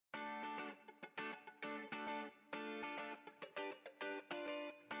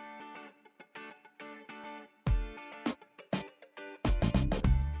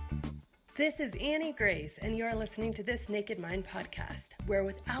This is Annie Grace, and you are listening to This Naked Mind podcast, where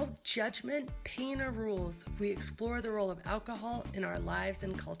without judgment, pain, or rules, we explore the role of alcohol in our lives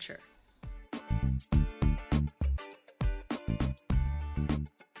and culture.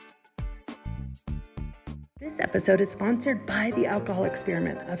 This episode is sponsored by The Alcohol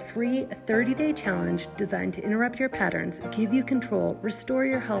Experiment, a free 30-day challenge designed to interrupt your patterns, give you control, restore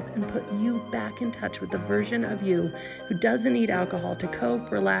your health, and put you back in touch with the version of you who doesn't need alcohol to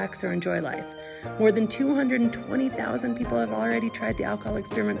cope, relax, or enjoy life. More than 220,000 people have already tried The Alcohol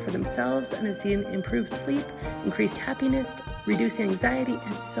Experiment for themselves and have seen improved sleep, increased happiness, reduced anxiety,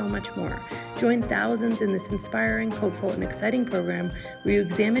 and so much more. Join thousands in this inspiring, hopeful, and exciting program where you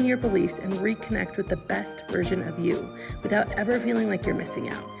examine your beliefs and reconnect with the best version of you without ever feeling like you're missing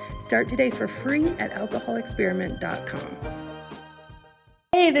out. Start today for free at alcoholexperiment.com.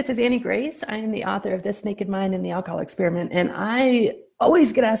 Hey, this is Annie Grace. I am the author of This Naked Mind and The Alcohol Experiment, and I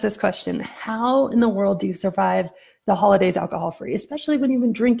always get asked this question: how in the world do you survive the holidays alcohol-free, especially when you've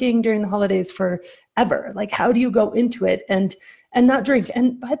been drinking during the holidays forever? Like, how do you go into it and not drink?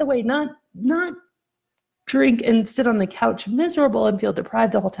 And by the way, not drink and sit on the couch miserable and feel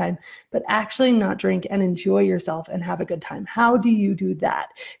deprived the whole time, but actually not drink and enjoy yourself and have a good time. How do you do that?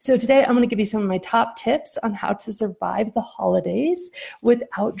 So today I'm going to give you some of my top tips on how to survive the holidays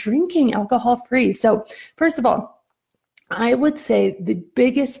without drinking alcohol-free. So first of all, I would say the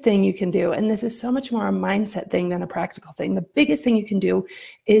biggest thing you can do, and this is so much more a mindset thing than a practical thing, the biggest thing you can do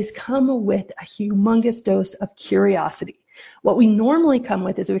is come with a humongous dose of curiosity. What we normally come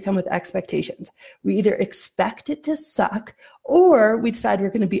with is we come with expectations. We either expect it to suck, or we decide we're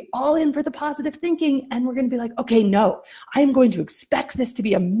going to be all in for the positive thinking, and we're going to be like, okay, no, I'm going to expect this to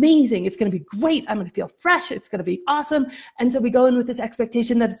be amazing. It's going to be great. I'm going to feel fresh. It's going to be awesome. And so we go in with this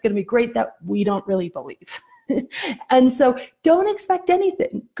expectation that it's going to be great that we don't really believe. And so don't expect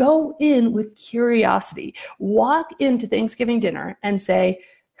anything. Go in with curiosity. Walk into Thanksgiving dinner and say,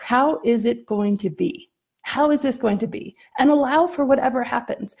 how is it going to be? How is this going to be? And allow for whatever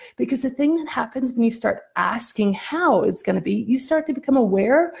happens. Because the thing that happens when you start asking how it's going to be, you start to become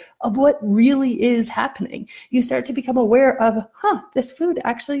aware of what really is happening. You start to become aware of, this food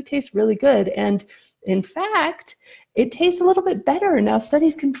actually tastes really good. And in fact, it tastes a little bit better. Now,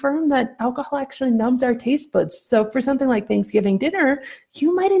 studies confirm that alcohol actually numbs our taste buds. So for something like Thanksgiving dinner,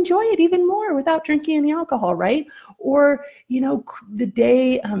 you might enjoy it even more without drinking any alcohol, right? Or, the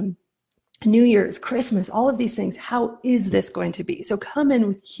day, New Year's, Christmas, all of these things, how is this going to be? So come in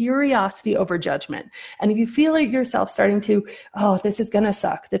with curiosity over judgment. And if you feel like yourself starting to, this is going to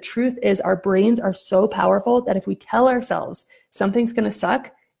suck, the truth is our brains are so powerful that if we tell ourselves something's going to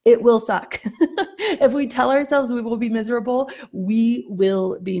suck, it will suck. If we tell ourselves we will be miserable, we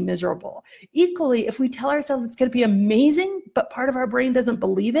will be miserable. Equally, if we tell ourselves it's going to be amazing, but part of our brain doesn't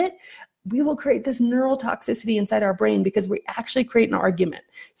believe it, we will create this neural toxicity inside our brain because we actually create an argument.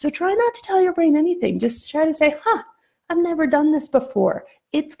 So try not to tell your brain anything. Just try to say, I've never done this before.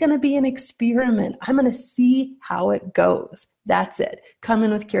 It's going to be an experiment. I'm going to see how it goes. That's it. Come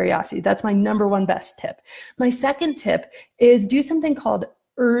in with curiosity. That's my number one best tip. My second tip is do something called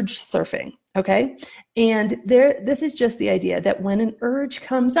urge surfing. Okay. And this is just the idea that when an urge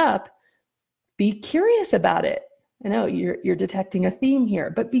comes up, be curious about it. I know you're detecting a theme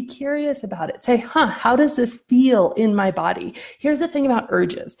here, but be curious about it. Say, how does this feel in my body? Here's the thing about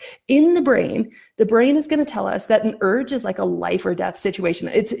urges. In the brain is going to tell us that an urge is like a life or death situation.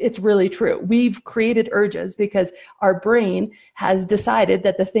 It's really true. We've created urges because our brain has decided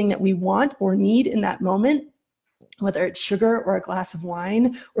that the thing that we want or need in that moment, whether it's sugar or a glass of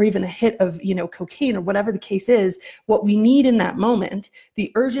wine or even a hit of, cocaine or whatever the case is, what we need in that moment,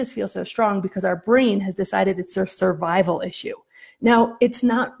 the urges feel so strong because our brain has decided it's a survival issue. Now, it's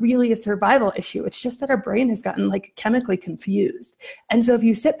not really a survival issue. It's just that our brain has gotten chemically confused. And so if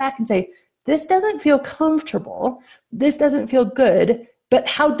you sit back and say, this doesn't feel comfortable, this doesn't feel good, but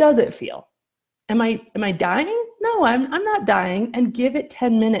how does it feel? Am I dying? No, I'm not dying. And give it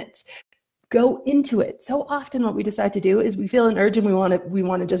 10 minutes. Go into it. So often what we decide to do is we feel an urge and we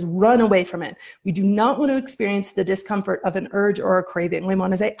want to just run away from it. We do not want to experience the discomfort of an urge or a craving. We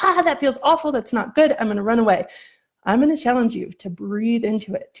want to say, that feels awful. That's not good. I'm going to run away. I'm going to challenge you to breathe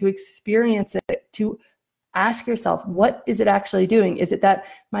into it, to experience it, to ask yourself, what is it actually doing? Is it that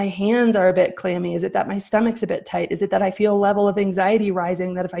my hands are a bit clammy? Is it that my stomach's a bit tight? Is it that I feel a level of anxiety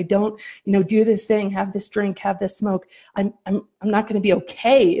rising that if I don't, do this thing, have this drink, have this smoke, I'm not going to be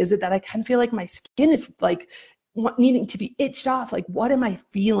okay? Is it that I kind of feel like my skin is needing to be itched off? What am I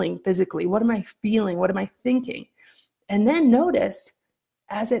feeling physically? What am I feeling? What am I thinking? And then notice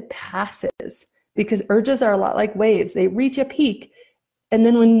as it passes, because urges are a lot like waves. They reach a peak And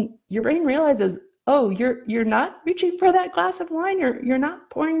then when your brain realizes, oh, you're not reaching for that glass of wine, you're not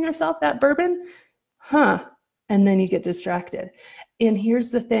pouring yourself that bourbon, and then you get distracted. And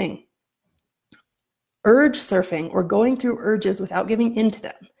here's the thing. Urge surfing, or going through urges without giving into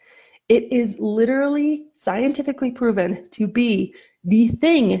them, it is literally scientifically proven to be the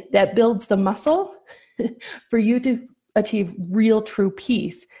thing that builds the muscle for you to achieve real true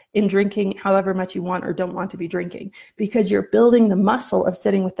peace in drinking however much you want or don't want to be drinking, because you're building the muscle of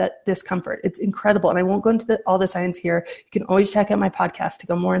sitting with that discomfort. It's incredible. And I won't go into all the science here. You can always check out my podcast to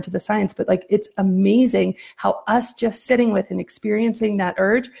go more into the science, but like, it's amazing how us just sitting with and experiencing that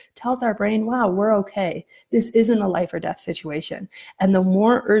urge tells our brain, wow, we're okay. This isn't a life or death situation. And the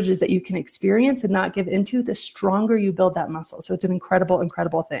more urges that you can experience and not give into, the stronger you build that muscle. So it's an incredible,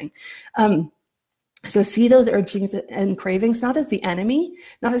 incredible thing. So see those urgings and cravings not as the enemy,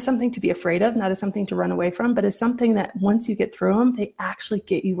 not as something to be afraid of, not as something to run away from, but as something that once you get through them, they actually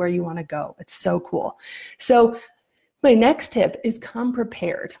get you where you want to go. It's so cool. So my next tip is come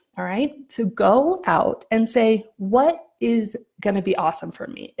prepared. All right. So go out and say, what is going to be awesome for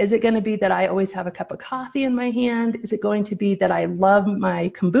me? Is it going to be that I always have a cup of coffee in my hand? Is it going to be that I love my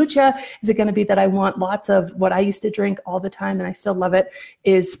kombucha? Is it going to be that I want lots of what I used to drink all the time and I still love it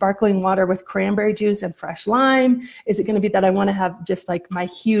is sparkling water with cranberry juice and fresh lime? Is it going to be that I want to have just like my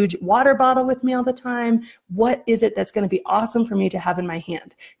huge water bottle with me all the time? What is it that's going to be awesome for me to have in my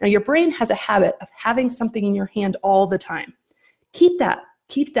hand? Now, your brain has a habit of having something in your hand all the time. Keep that.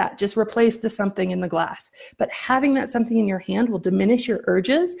 Just replace the something in the glass. But having that something in your hand will diminish your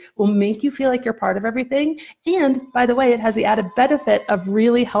urges, will make you feel like you're part of everything. And by the way, it has the added benefit of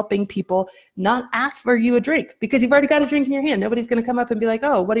really helping people not offer you a drink, because you've already got a drink in your hand. Nobody's going to come up and be like,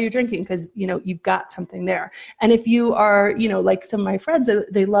 oh, what are you drinking? Because, you've got something there. And if you are, like some of my friends,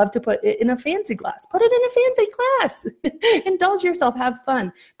 they love to put it in a fancy glass. Put it in a fancy glass. Indulge yourself, have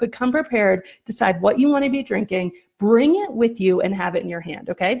fun, but come prepared, decide what you want to be drinking, bring it with you and have it in your hand,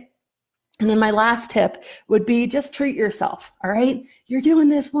 okay? And then my last tip would be just treat yourself, all right? You're doing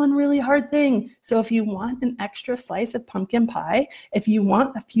this one really hard thing. So if you want an extra slice of pumpkin pie, if you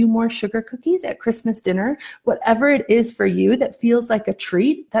want a few more sugar cookies at Christmas dinner, whatever it is for you that feels like a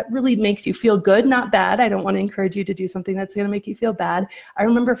treat, that really makes you feel good, not bad. I don't want to encourage you to do something that's going to make you feel bad. I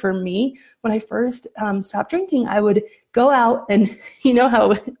remember for me, when I first stopped drinking, I would go out and you know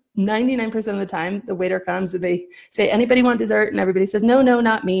how 99% of the time the waiter comes and they say, anybody want dessert? And everybody says, no,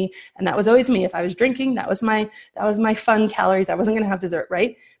 not me. And that was always me. If I was drinking, that was my fun calories. I wasn't going to have dessert,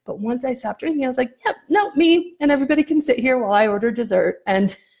 right? But once I stopped drinking, I was like, yep, no, me. And everybody can sit here while I order dessert.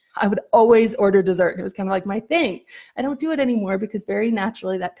 And I would always order dessert. It was kind of like my thing. I don't do it anymore because very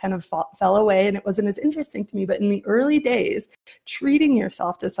naturally that kind of fell away and it wasn't as interesting to me. But in the early days, treating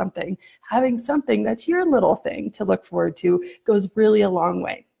yourself to something, having something that's your little thing to look forward to goes really a long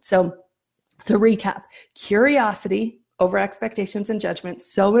way. So to recap, curiosity over expectations and judgment,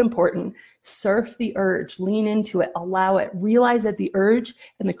 so important. Surf the urge, lean into it, allow it, realize that the urge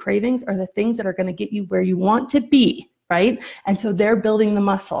and the cravings are the things that are going to get you where you want to be, right? And so they're building the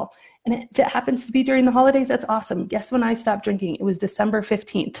muscle. And if it happens to be during the holidays, that's awesome. Guess when I stopped drinking? It was December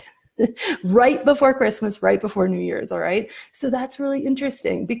 15th. Right before Christmas, right before New Year's, all right? So that's really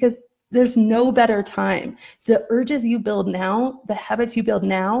interesting because there's no better time. The urges you build now, the habits you build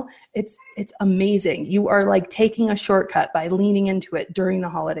now, it's amazing. You are like taking a shortcut by leaning into it during the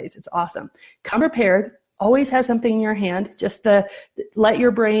holidays. It's awesome. Come prepared. Always have something in your hand. Just let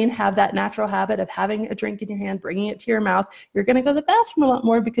your brain have that natural habit of having a drink in your hand, bringing it to your mouth. You're going to go to the bathroom a lot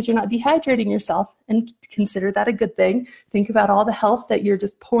more because you're not dehydrating yourself, and consider that a good thing. Think about all the health that you're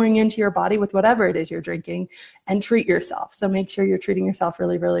just pouring into your body with whatever it is you're drinking, and treat yourself. So make sure you're treating yourself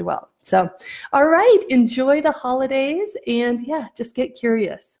really, really well. So, all right, enjoy the holidays, and yeah, just get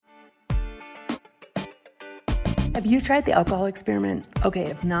curious. Have you tried the alcohol experiment? Okay,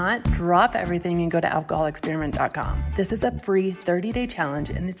 if not, drop everything and go to alcoholexperiment.com. This is a free 30-day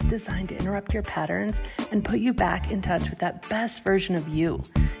challenge, and it's designed to interrupt your patterns and put you back in touch with that best version of you.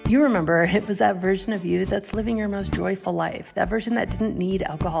 You remember, it was that version of you that's living your most joyful life, that version that didn't need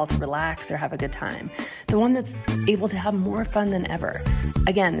alcohol to relax or have a good time, the one that's able to have more fun than ever.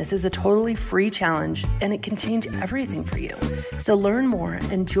 Again, this is a totally free challenge, and it can change everything for you. So learn more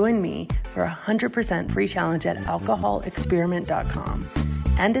and join me for a 100% free challenge at alcoholexperiment.com.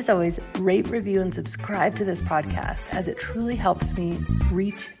 And as always, rate, review, and subscribe to this podcast, as it truly helps me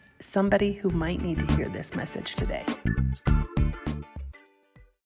reach somebody who might need to hear this message today.